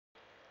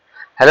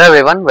Hello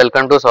everyone,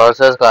 welcome to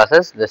Sources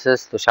classes. This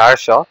is Tushar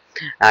Shaw,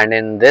 and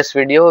in this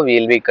video we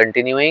will be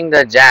continuing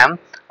the JAM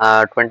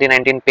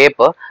 2019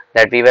 paper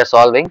that we were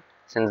solving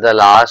since the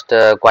last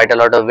quite a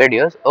lot of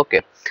videos.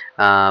 Okay,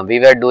 we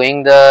were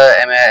doing the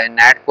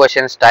NAT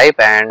questions type,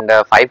 and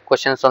 5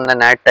 questions from the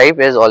NAT type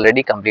is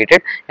already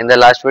completed in the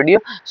last video.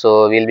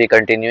 So we will be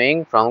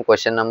continuing from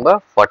question number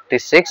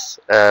 46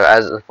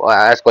 as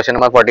question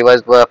number 40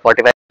 was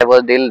 45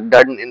 was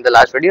done in the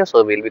last video.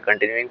 So we will be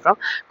continuing from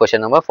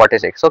question number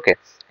 46. Okay,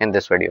 in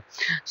this video.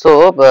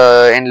 So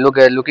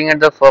looking at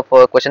the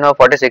for question number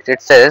 46,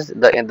 it says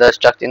in the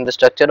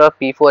structure of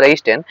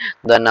P4H10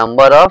 the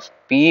number of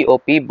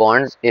POP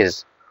bonds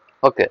is.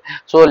 Okay,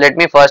 so let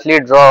me firstly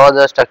draw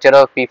the structure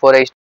of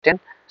P4H10.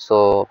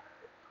 So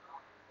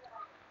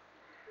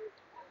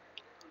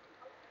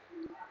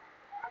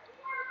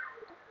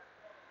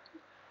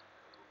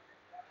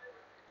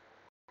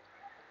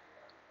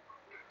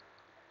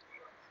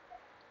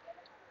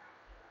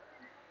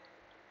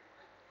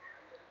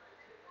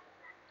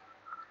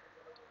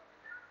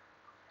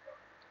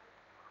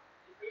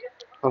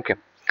okay,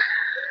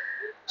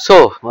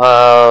 so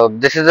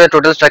this is the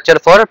total structure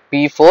for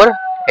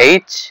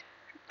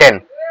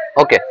P4H10.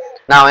 Okay,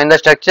 now in the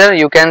structure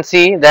you can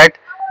see that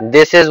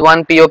this is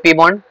one POP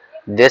bond,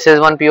 this is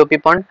one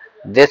POP bond,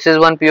 this is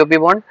one POP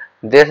bond,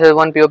 this is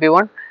one POP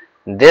bond,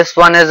 this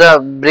one is a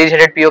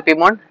bridge-headed POP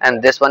bond,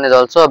 and this one is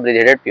also a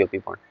bridge-headed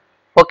POP bond.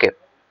 Okay,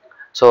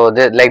 so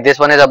like this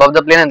one is above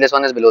the plane and this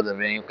one is below the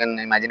plane. You can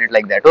imagine it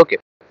like that. Okay,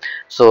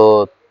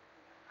 so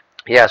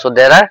yeah, so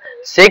there are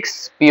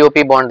 6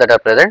 POP bonds that are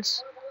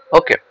present.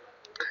 Okay,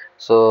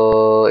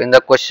 so in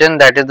the question,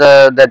 that is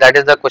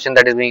the question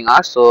that is being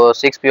asked. So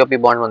 6 POP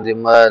bonds on the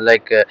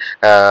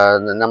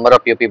the number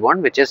of POP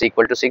bond, which is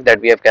equal to 6, that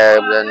we have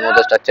know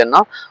the structure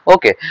now.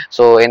 Okay,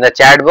 so in the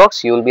chat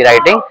box you will be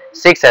writing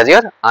 6 as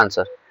your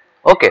answer.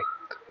 Okay,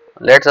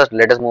 let us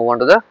move on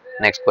to the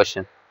next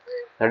question.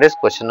 That is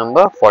question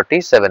number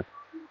 47.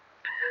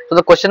 So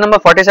the question number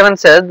 47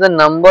 says the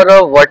number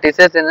of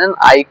vertices in an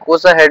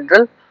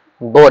icosahedral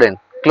boron,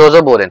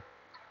 closoboron.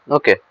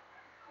 Okay,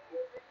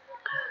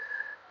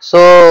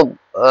 so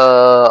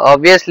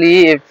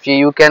obviously if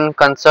you can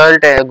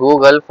consult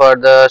Google for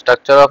the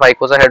structure of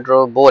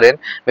icosahedral boron,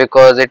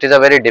 because it is a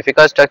very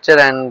difficult structure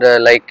and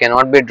like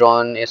cannot be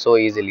drawn so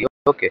easily.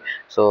 Okay,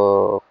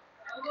 so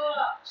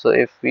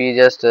if we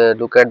just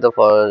look at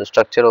the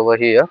structure over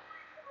here,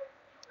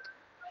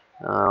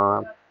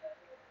 uh,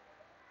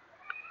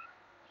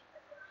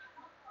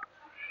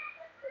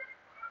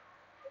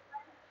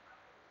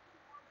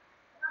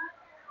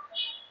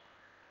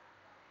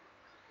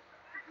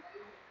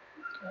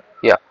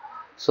 yeah,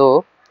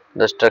 so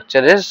the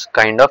structure is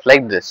kind of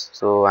like this.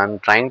 So I'm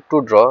trying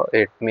to draw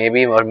it,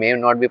 maybe or may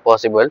not be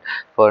possible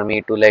for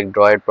me to like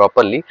draw it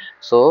properly.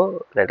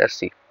 So let us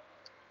see.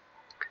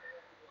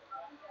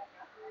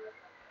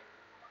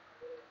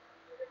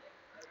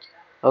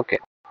 Okay,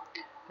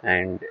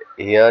 and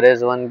here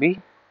is one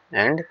B,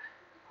 and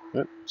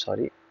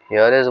sorry,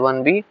 here is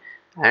one B,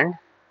 and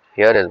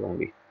here is one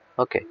B.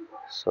 Okay,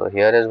 so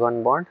here is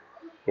one bond,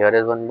 here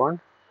is one bond,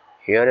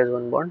 here is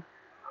one bond,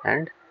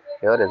 and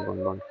here is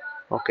one bond.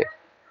 Okay,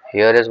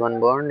 here is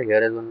one bond,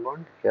 here is one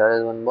bond, here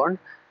is one bond,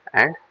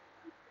 and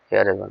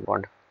here is one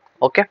bond.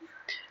 Okay,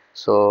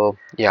 so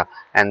yeah,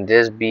 and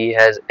this B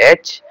has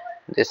H,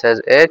 this has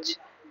H,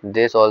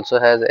 this also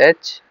has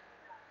H,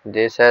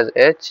 this has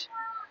H,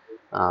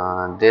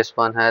 this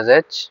one has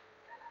H,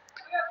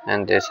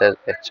 and this has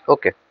H.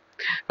 Okay,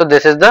 so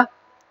this is the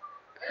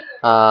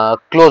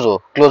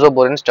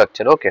closoboron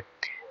structure. Okay,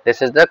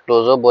 this is the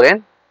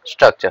closoboron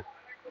structure.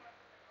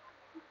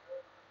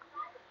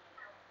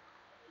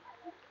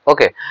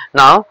 Okay,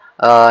 now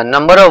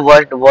number of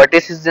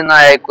vertices in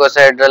a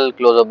icosahedral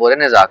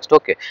closoboron is asked.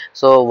 Okay,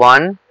 so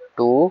 1,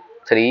 2,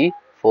 3,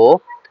 4,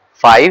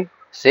 5,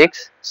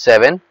 6,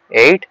 7,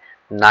 8,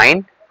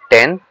 9,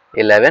 10,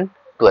 11,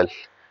 12.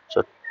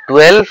 So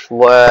 12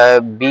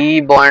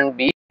 B bond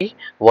B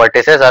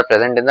vertices are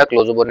present in the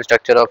closoboron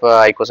structure of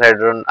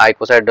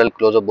icosahedral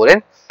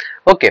closoboron.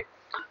 Okay,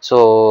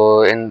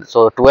 so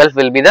 12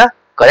 will be the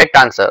correct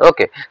answer.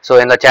 Okay, so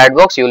in the chat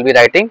box you will be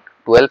writing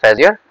 12 as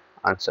your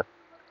answer.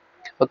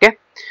 Okay,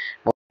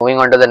 moving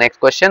on to the next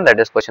question, that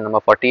is question number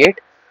 48.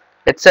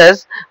 It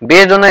says,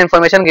 based on the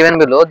information given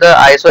below, the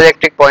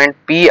isoelectric point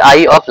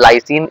Pi of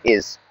lysine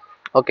is.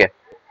 Okay,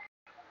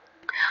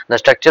 the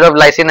structure of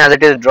lysine as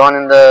it is drawn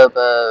in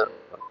the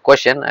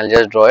question, I'll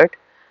just draw it.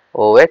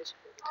 OH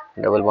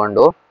double bond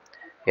O,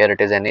 here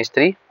it is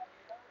NH3,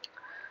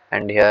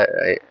 and here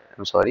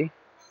I'm sorry,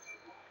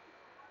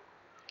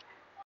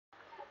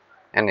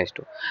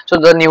 NH2. So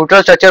the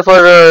neutral structure for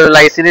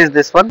lysine is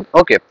this one.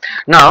 Okay,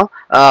 now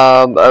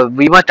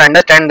we must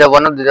understand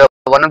one of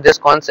these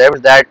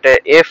concepts, that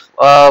if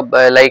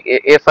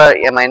if an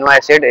amino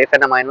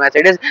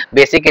acid is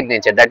basic in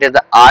nature, that is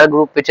the R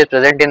group which is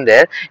present in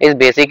there is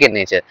basic in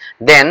nature,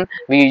 then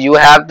you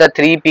have the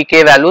 3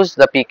 pK values.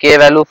 The pK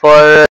value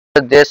for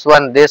this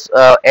one, this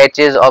H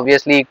is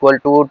obviously equal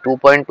to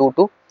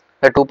 2.22,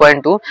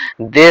 2.2.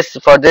 This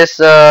for this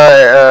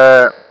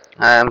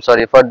I'm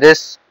sorry, for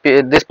this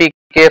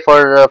pK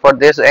for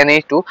this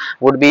NH2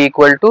 would be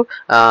equal to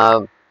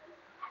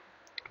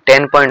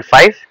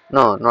 10.5.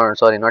 No,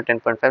 sorry, not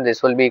 10.5.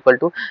 This will be equal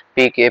to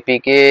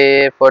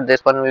pK for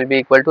this one will be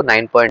equal to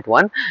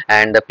 9.1,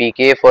 and the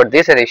pK for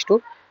this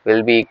NH2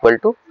 will be equal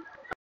to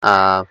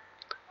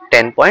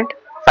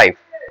 10.5.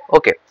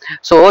 Okay,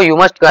 so you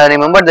must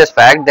remember this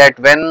fact that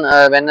when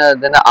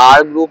the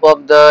R group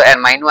of the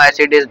amino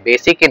acid is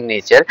basic in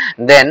nature,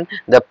 then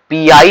the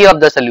pi of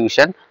the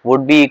solution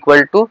would be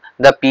equal to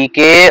the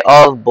pK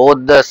of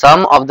both the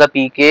sum of the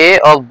pK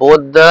of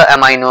both the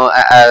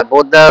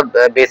both the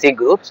basic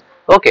groups.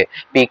 Okay,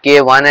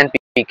 pK1 and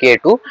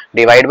pK2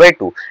 divide by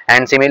 2.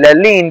 And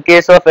similarly, in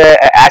case of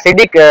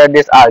acidic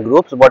this R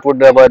groups, what would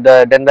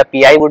then the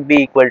pi would be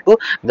equal to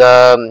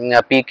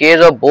the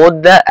pKs of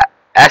both the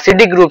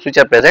acidic groups which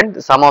are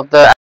present, sum of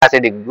the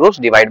acidic groups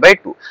divide by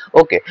 2.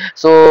 Okay,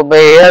 so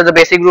here the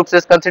basic groups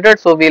is considered,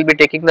 so we will be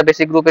taking the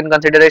basic group in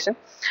consideration.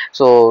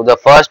 So the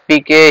first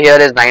pK here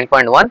is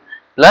 9.1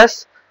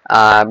 plus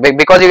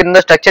because in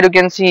the structure you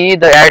can see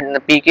the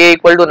pK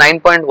equal to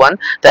 9.1,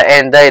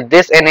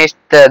 this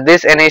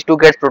NH2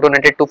 gets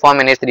protonated to form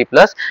NH3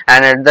 plus,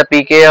 and at the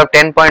pK of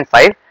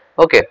 10.5.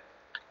 Okay,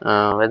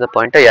 where's the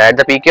pointer? Yeah, at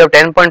the pK of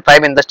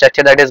 10.5 in the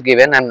structure that is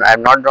given, and I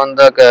have not drawn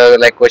the the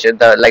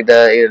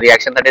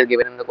reaction that is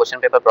given in the question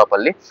paper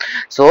properly.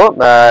 So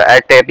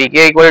at a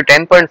pK equal to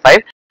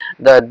 10.5,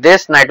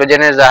 this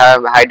nitrogen is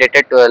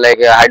hydrated to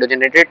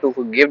hydrogenated to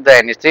give the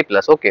NH3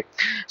 plus. Okay,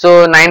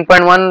 so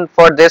 9.1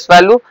 for this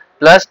value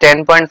plus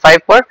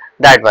 10.5 for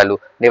that value,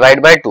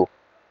 divide by 2.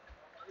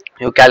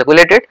 You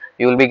calculate it,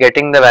 you will be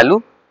getting the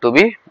value to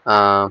be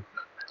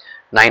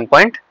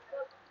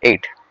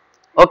 9.8.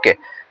 Okay,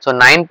 so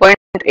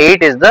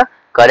 9.8 is the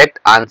correct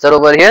answer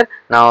over here.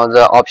 Now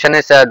the option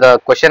is the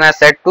question has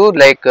set to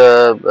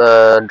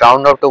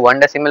round up to 1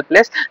 decimal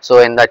place. So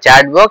in the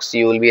chat box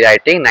you will be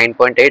writing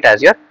 9.8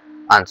 as your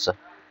answer.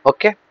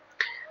 Okay,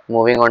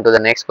 moving on to the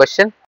next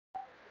question.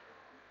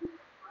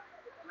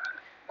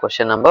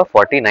 Question number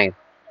 49.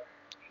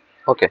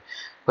 Okay,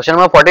 question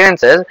number 49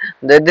 says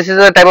that this is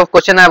a type of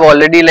question I have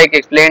already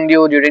explained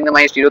you during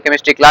my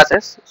stereochemistry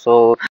classes.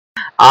 So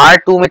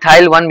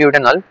R2-methyl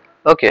 1-butanol.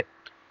 Okay,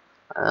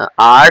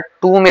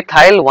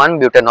 R2-methyl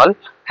 1-butanol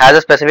has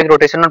a specific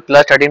rotation of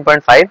plus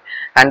 13.5,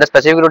 and the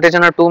specific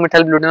rotation of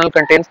 2-methyl butanol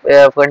contains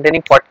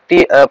containing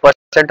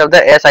 40% of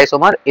the S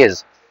isomer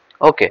is.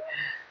 Okay,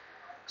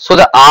 so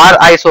the R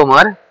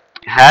isomer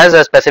has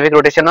a specific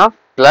rotation of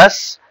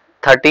plus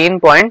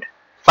 13.5.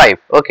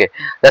 Okay,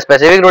 the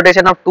specific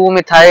rotation of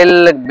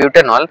 2-methyl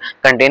butanol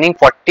containing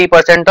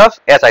 40% of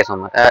S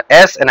isomer,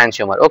 S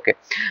enantiomer. Okay,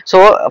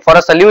 so for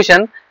a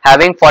solution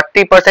having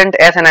 40%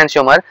 S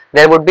enantiomer,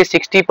 there would be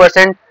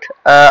 60%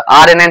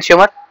 R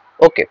enantiomer.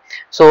 Okay,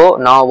 so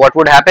now what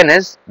would happen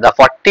is the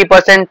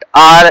 40%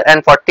 R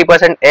and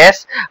 40%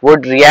 S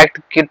would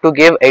react to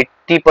give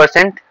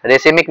 80%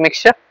 racemic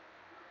mixture.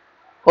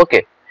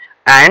 Okay,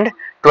 and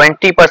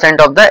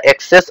 20% of the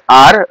excess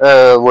R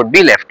would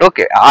be left.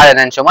 Okay, R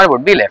enantiomer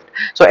would be left.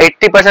 So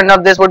 80%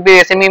 of this would be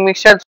racemic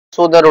mixture.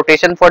 So the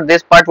rotation for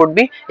this part would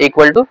be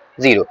equal to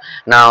 0.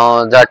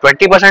 Now the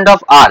 20%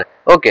 of R.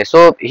 Okay,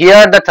 so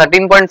here the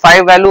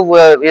 13.5 value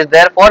is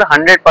there for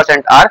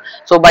 100% R.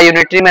 So by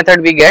unitary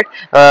method we get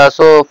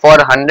so for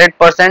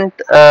 100%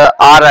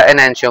 R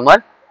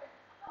enantiomer,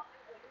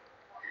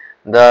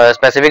 the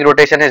specific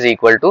rotation is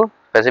equal to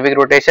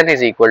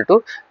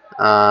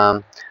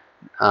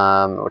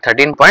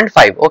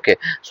 13.5. Okay,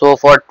 so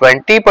for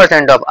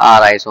 20% of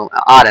R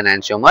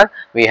enantiomer,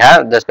 we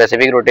have the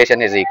specific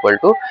rotation is equal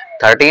to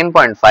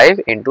 13.5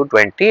 into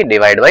 20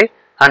 divided by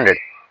 100.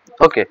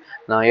 Okay,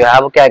 now you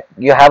have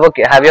your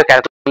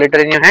calculator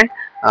in your hand.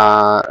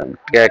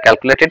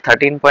 Calculated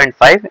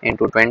 13.5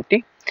 into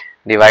 20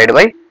 divided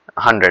by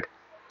 100.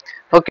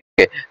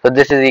 Okay, so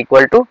this is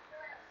equal to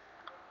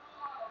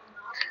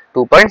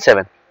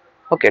 2.7.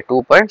 Okay,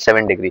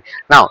 2.7 degree.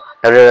 Now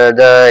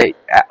the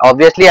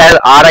obviously as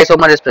R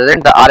isomer is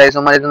present, the R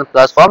isomer is in the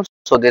plus form,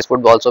 so this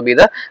would also be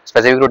the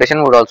specific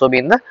rotation would also be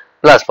in the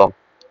plus form.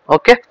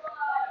 Okay,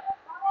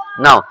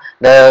 now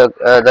the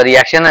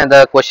reaction and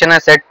the question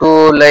is set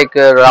to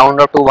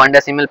round up to 1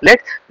 decimal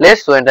place.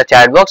 So in the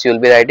chat box you will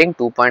be writing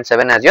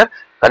 2.7 as your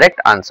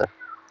correct answer.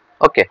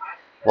 Okay,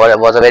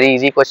 was a very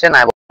easy question. I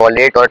have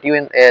already taught you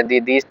in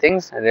these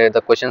things,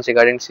 the questions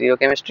regarding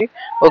stereochemistry.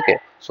 Okay,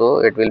 so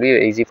it will be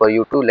easy for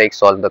you to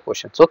solve the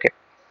questions. Okay,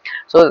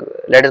 so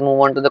let us move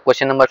on to the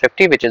question number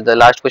 50, which is the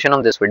last question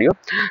of this video.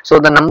 So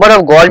the number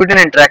of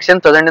Gauss-Butane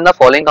interactions present in the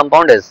following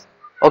compound is.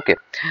 Okay,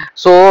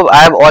 so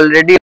I have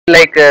already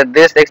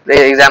this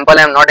example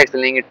I am not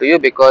explaining it to you,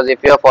 because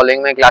if you are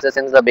following my classes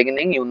since the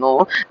beginning, you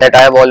know that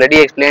I have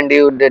already explained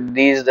you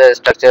these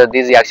structure,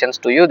 these reactions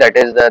to you, that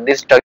is this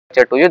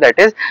structure to you, that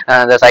is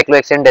the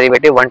cyclohexane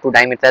derivative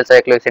 1,2-dimethyl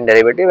cyclohexane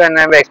derivative, and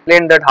I have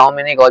explained that how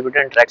many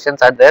Gauss-Butane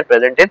interactions are there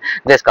present in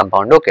this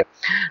compound. Okay,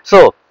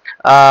 so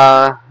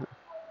the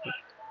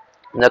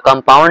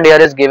compound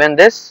here is given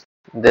this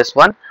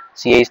one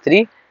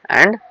CH3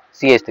 and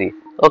CH3.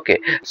 Okay,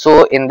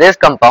 so in this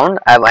compound,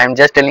 I'm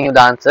just telling you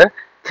the answer.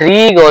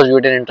 Three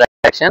Gauss-butane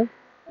interactions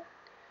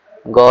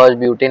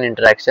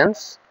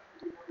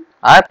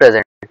are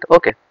present.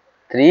 Okay,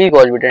 three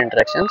Gauss-butane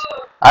interactions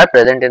are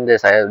present in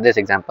this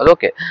example.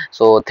 Okay,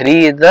 so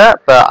three is the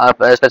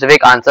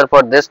specific answer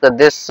for this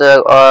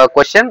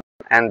question,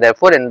 and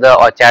therefore in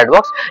the chat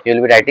box you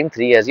will be writing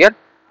three as your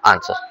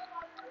answer.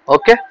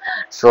 Okay,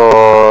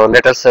 so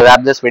let us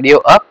wrap this video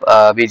up.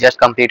 We just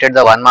completed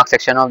the 1 mark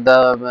section of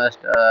the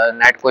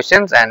NAT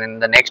questions, and in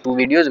the next two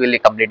videos we'll be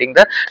completing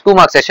the 2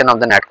 mark section of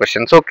the NAT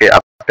questions. Okay,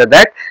 after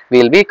that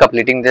we'll be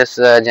completing this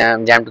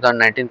JAM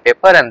 2019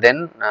 paper, and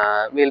then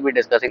we'll be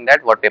discussing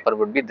that what paper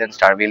would be then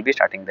we'll be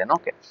starting then.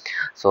 Okay,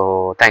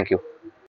 so thank you.